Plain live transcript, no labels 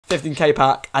15k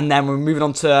pack, and then we're moving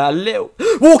on to a little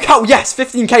walkout. Yes,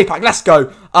 15k pack. Let's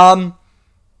go.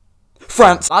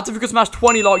 France. Lads, if we could smash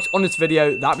 20 likes on this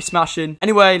video, that'd be smashing.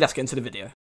 Anyway, let's get into the video.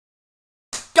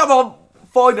 Come on,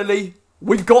 finally.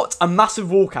 We've got a massive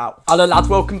walkout. Hello lads,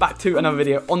 welcome back to another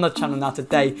video on the channel. Now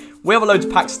today, we have a loads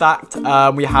of packs stacked.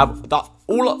 We have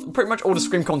pretty much all the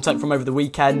Scream content from over the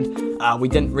weekend. We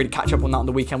didn't really catch up on that on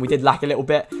the weekend. We did lack a little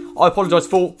bit. I apologise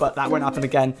for, but that won't happen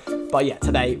again. But yeah,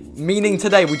 today we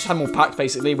just had more packs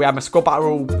basically. We had my squad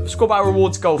battle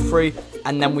rewards goal free,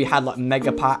 and then we had like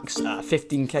mega packs,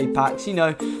 15k packs, you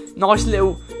know,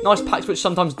 nice packs which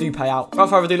sometimes do pay out. Without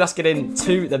further ado, let's get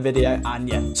into the video. And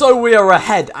yeah, so we are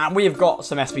ahead and we have got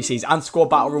some SBCs and squad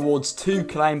battle rewards to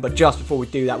claim. But just before we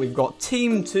do that, we've got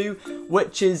Team 2,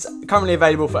 which is currently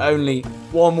available for only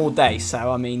one more day.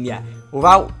 So I mean, yeah,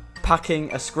 without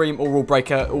packing a Scream or rule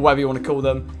breaker or whatever you want to call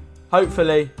them,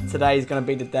 hopefully today is going to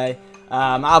be the day.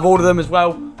 I've ordered them as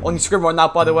well on the screen right now,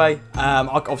 by the way.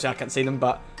 Obviously I can't see them,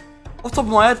 but off the top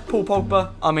of my head, Paul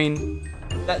Pogba. I mean,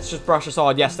 let's just brush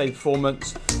aside yesterday's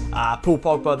performance. Paul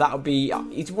Pogba, that would be,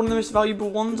 he's one of the most valuable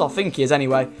ones. I think he is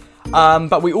anyway.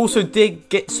 But we also did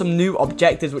get some new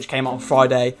objectives which came out on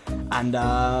Friday. And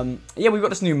yeah, we've got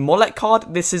this new Mollet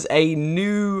card. This is a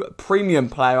new premium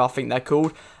player, I think they're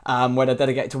called. Where they're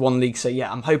dedicated to one league. So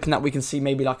yeah, I'm hoping that we can see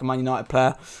maybe like a Man United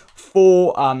player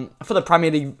for the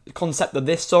Premier League concept of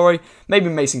this. Sorry, maybe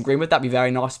Mason Greenwood. That'd be very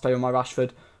nice to play with my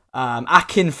Rashford.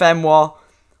 Akin Fenwa.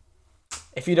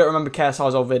 If you don't remember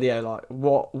KSI's old video, like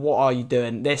what are you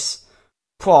doing? This,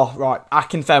 right?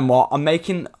 Akin Fenwa.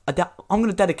 I'm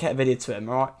gonna dedicate a video to him,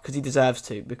 alright? Because he deserves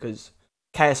to. Because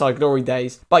KSI glory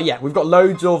days. But yeah, we've got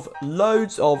loads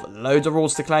of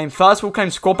rules to claim. First, we'll claim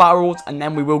squad battle rules, and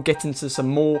then we will get into some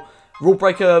more rule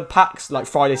breaker packs like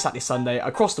Friday, Saturday, Sunday.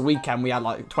 Across the weekend, we had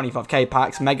like 25k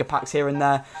packs, mega packs here and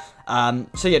there.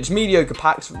 So yeah, just mediocre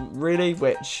packs really,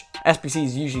 which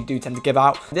SBCs usually do tend to give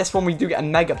out. This one we do get a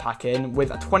mega pack in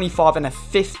with a 25 and a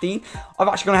 15. I've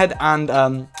actually gone ahead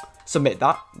and submit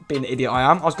that, being the idiot I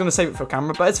am. I was going to save it for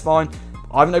camera, but it's fine.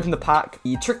 I haven't opened the pack.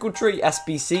 The Trickle Tree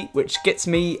SBC, which gets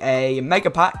me a mega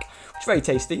pack, which is very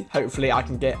tasty. Hopefully I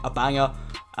can get a banger.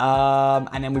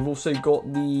 And then we've also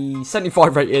got the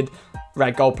 75 rated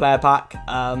red gold player pack.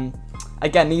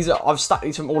 Again, I've stacked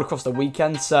these from all across the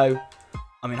weekend, so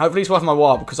I mean, hopefully it's worth my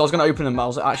while, because I was going to open them, but I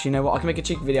was like, actually, you know what, I can make a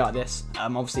cheeky video like this.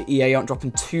 Obviously EA aren't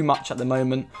dropping too much at the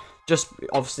moment.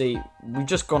 Obviously, we've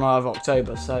just gone out of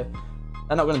October, so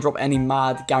they're not going to drop any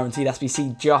mad guaranteed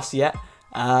SBC just yet.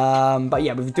 But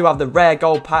yeah, we do have the rare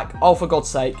gold pack. Oh, for God's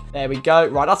sake. There we go.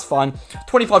 Right, that's fine.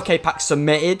 25k pack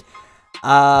submitted.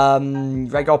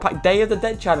 Rare gold pack Day of the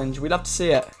Dead challenge. We'd love to see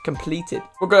it completed.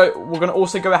 We're gonna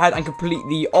also go ahead and complete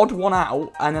the odd one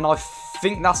out, and then I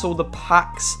think that's all the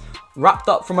packs wrapped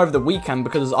up from over the weekend,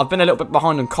 because I've been a little bit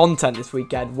behind on content this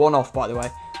weekend. One off, by the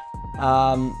way.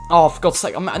 Oh, for God's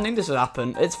sake, I knew this would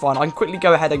happen. It's fine. I can quickly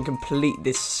go ahead and complete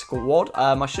this squad.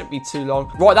 I shouldn't be too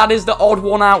long. Right, that is the odd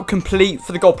one out complete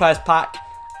for the gold players pack.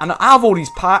 And out of all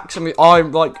these packs, I mean,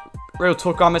 I'm like, real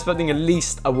talk, I'm expecting at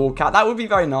least a walkout. That would be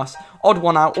very nice. Odd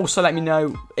one out. Also, let me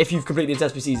know if you've completed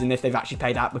these SBCs and if they've actually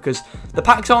paid out, because the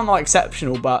packs aren't like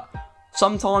exceptional, but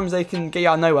sometimes they can get you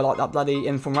out of nowhere, like that bloody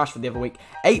in from Rashford the other week.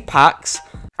 8 packs.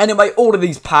 Anyway, all of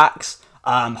these packs,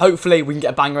 hopefully we can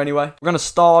get a banger anyway. We're going to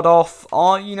start off,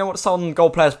 you know what, start on the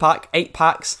gold players pack, 8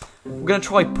 packs. We're going to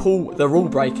try pull the rule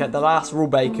breaker, the last rule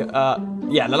breaker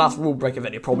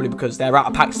video probably, because they're out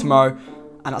of packs tomorrow.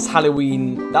 And that's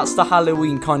Halloween, that's the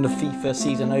Halloween kind of FIFA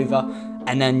season over.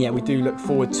 And then, yeah, we do look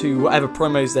forward to whatever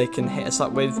promos they can hit us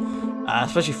up with.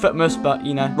 Especially Footmus, but,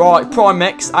 you know. Right, Prime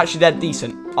Mix, actually, they're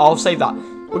decent. I'll save that.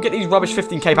 We'll get these rubbish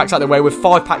 15k packs out of the way with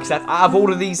 5 packs left. Out of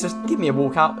all of these, just give me a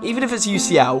walkout. Even if it's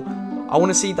UCL, I want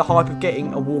to see the hype of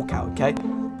getting a walkout, okay?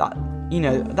 That, you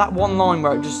know, that one line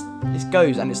where it just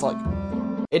goes and it's like,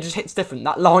 it just hits different.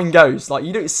 That line goes, like,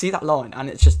 you don't see that line, and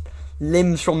it's just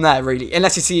limbs from there, really.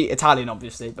 Unless you see Italian,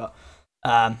 obviously, but,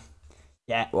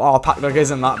 yeah, well, our pack look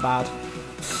isn't that bad.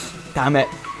 Damn it.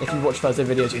 If you watch Thursday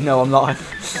videos, you know I'm live.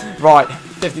 Right,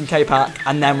 15k pack,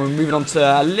 and then we're moving on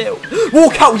to a little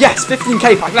walkout. Yes,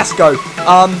 15k pack. Let's go.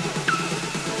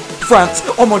 France.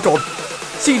 Oh my God.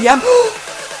 CDM.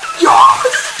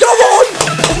 Yes. Come on.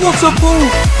 What a pull.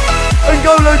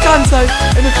 Ngolo Kante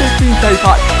in a 15k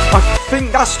pack. I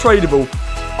think that's tradable.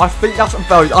 I think that's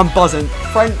value. I'm buzzing.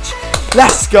 French.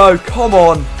 Let's go. Come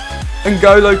on.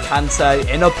 Ngolo Kante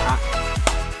in a pack.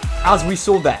 As we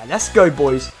saw there. Let's go,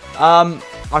 boys.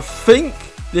 I think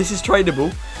this is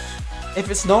tradable.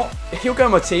 If it's not, he'll go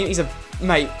on my team. He's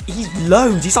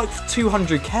loads. He's like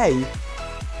 200k.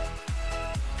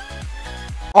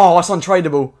 Oh, that's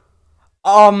untradeable.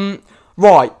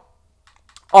 Right.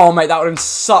 Oh, mate, that would have been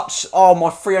such... Oh, my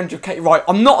 300k. Right,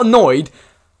 I'm not annoyed,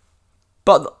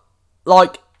 but,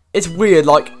 like, it's weird.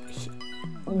 Like,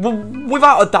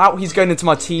 without a doubt, he's going into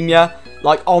my team, yeah?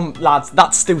 Like, lads,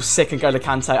 that's still sick, N'Golo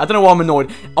Kante. I don't know why I'm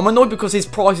annoyed. I'm annoyed because his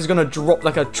price is going to drop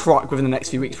like a truck within the next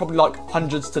few weeks. Probably like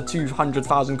hundreds to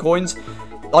 200,000 coins.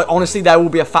 Like, honestly, there will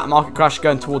be a fat market crash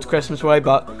going towards Christmas way,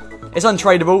 but it's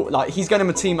untradeable. Like, he's going in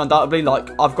my team undoubtedly. Like,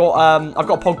 I've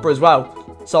got Pogba as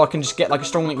well, so I can just get like a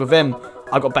strong link with him.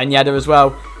 I've got Ben Yedder as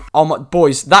well. Oh my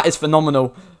boys, that is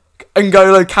phenomenal.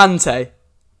 N'Golo Kante,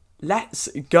 let's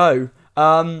go.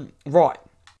 Right,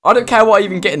 I don't care what I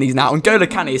even get in these now. N'Golo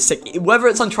Kante is sick, whether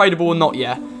it's untradeable or not.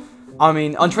 Yeah, I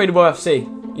mean untradeable FC.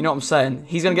 You know what I'm saying?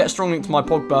 He's gonna get a strong link to my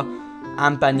Pogba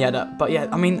and Ben Yedder. But yeah,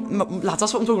 I mean, lads,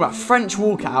 that's what I'm talking about. French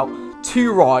walkout,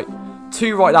 two right.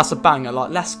 That's a banger.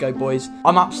 Like, let's go, boys.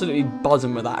 I'm absolutely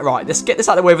buzzing with that. Right, let's get this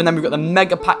out of the way, and then we've got the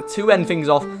mega pack to end things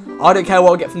off. I don't care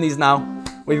what I get from these now.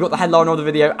 We've got the headline of the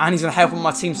video, and he's going to help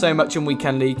my team so much in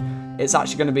Weekend League. It's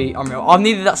actually going to be unreal. I've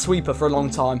needed that sweeper for a long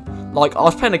time. Like, I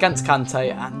was playing against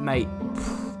Kante, and mate,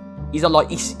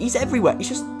 he's everywhere.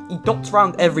 He dots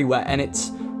around everywhere, and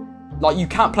it's like you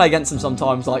can't play against him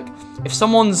sometimes. Like, if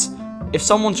someone's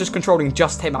just controlling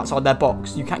just him outside their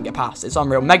box, you can't get past. It's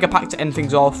unreal. Mega pack to end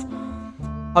things off.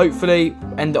 Hopefully,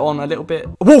 end it on a little bit.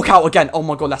 Walkout again. Oh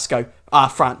my god, let's go.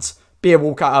 France. Be a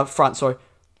walkout. France, sorry.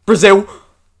 Brazil.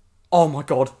 Oh my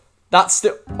god. That's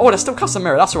still... Oh, that's still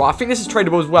Casemiro. That's alright. I think this is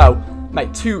tradable as well.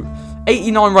 Mate,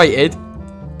 89 rated.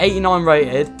 89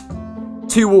 rated.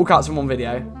 2 walkouts in one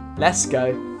video. Let's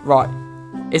go. Right.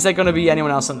 Is there going to be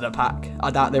anyone else under the pack?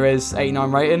 I doubt there is.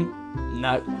 89 rating.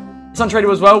 No. It's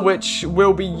untradeable as well, which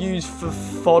will be used for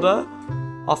fodder,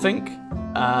 I think.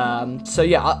 So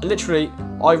yeah, I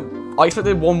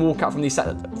expected one walkout from these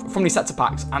sets of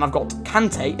packs, and I've got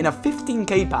Kante in a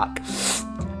 15k pack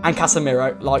and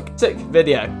Casemiro. Like, sick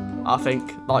video, I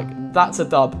think. Like, that's a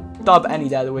dub any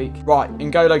day of the week. Right,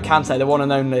 N'Golo Kante, the one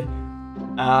and only.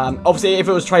 Obviously, if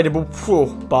it was tradable,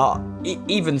 but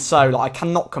even so, like, I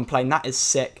cannot complain. That is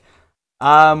sick.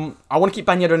 I want to keep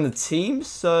Ben Yedder in the team,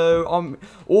 so I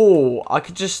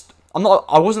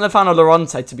wasn't a fan of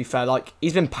Lorente, to be fair. Like,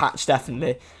 he's been patched,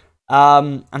 definitely.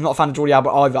 I'm not a fan of Jordi Alba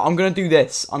either. I'm going to do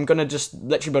this. I'm going to just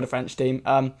literally build a French team.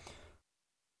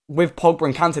 With Pogba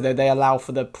and Kante, though, they allow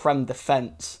for the Prem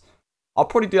defence. I'll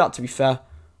probably do that, to be fair.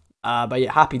 But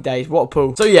yeah, happy days. What a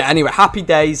pull. So yeah, anyway, happy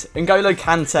days. N'Golo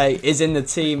Kante is in the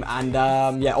team. And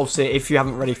yeah, obviously, if you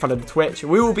haven't already followed the Twitch,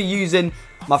 we will be using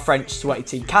my French sweaty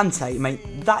team. Kante,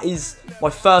 mate, that is my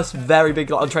first very big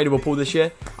untradeable pull this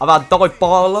year. I've had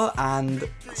Dybala, and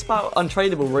that's about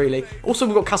untradeable, really. Also,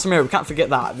 we've got Casemiro. We can't forget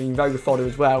that. I mean, very good fodder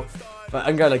as well. But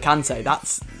N'Golo Kante,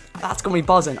 that's got me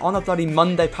buzzing. On a bloody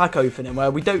Monday pack opening where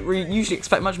we don't really usually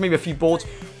expect much, maybe a few boards,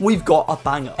 we've got a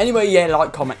banger. Anyway, yeah,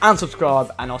 like, comment, and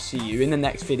subscribe, and I'll see you in the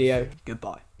next video.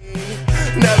 Goodbye.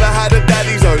 Never had a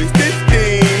daddy's only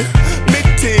 15,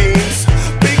 mid-teen.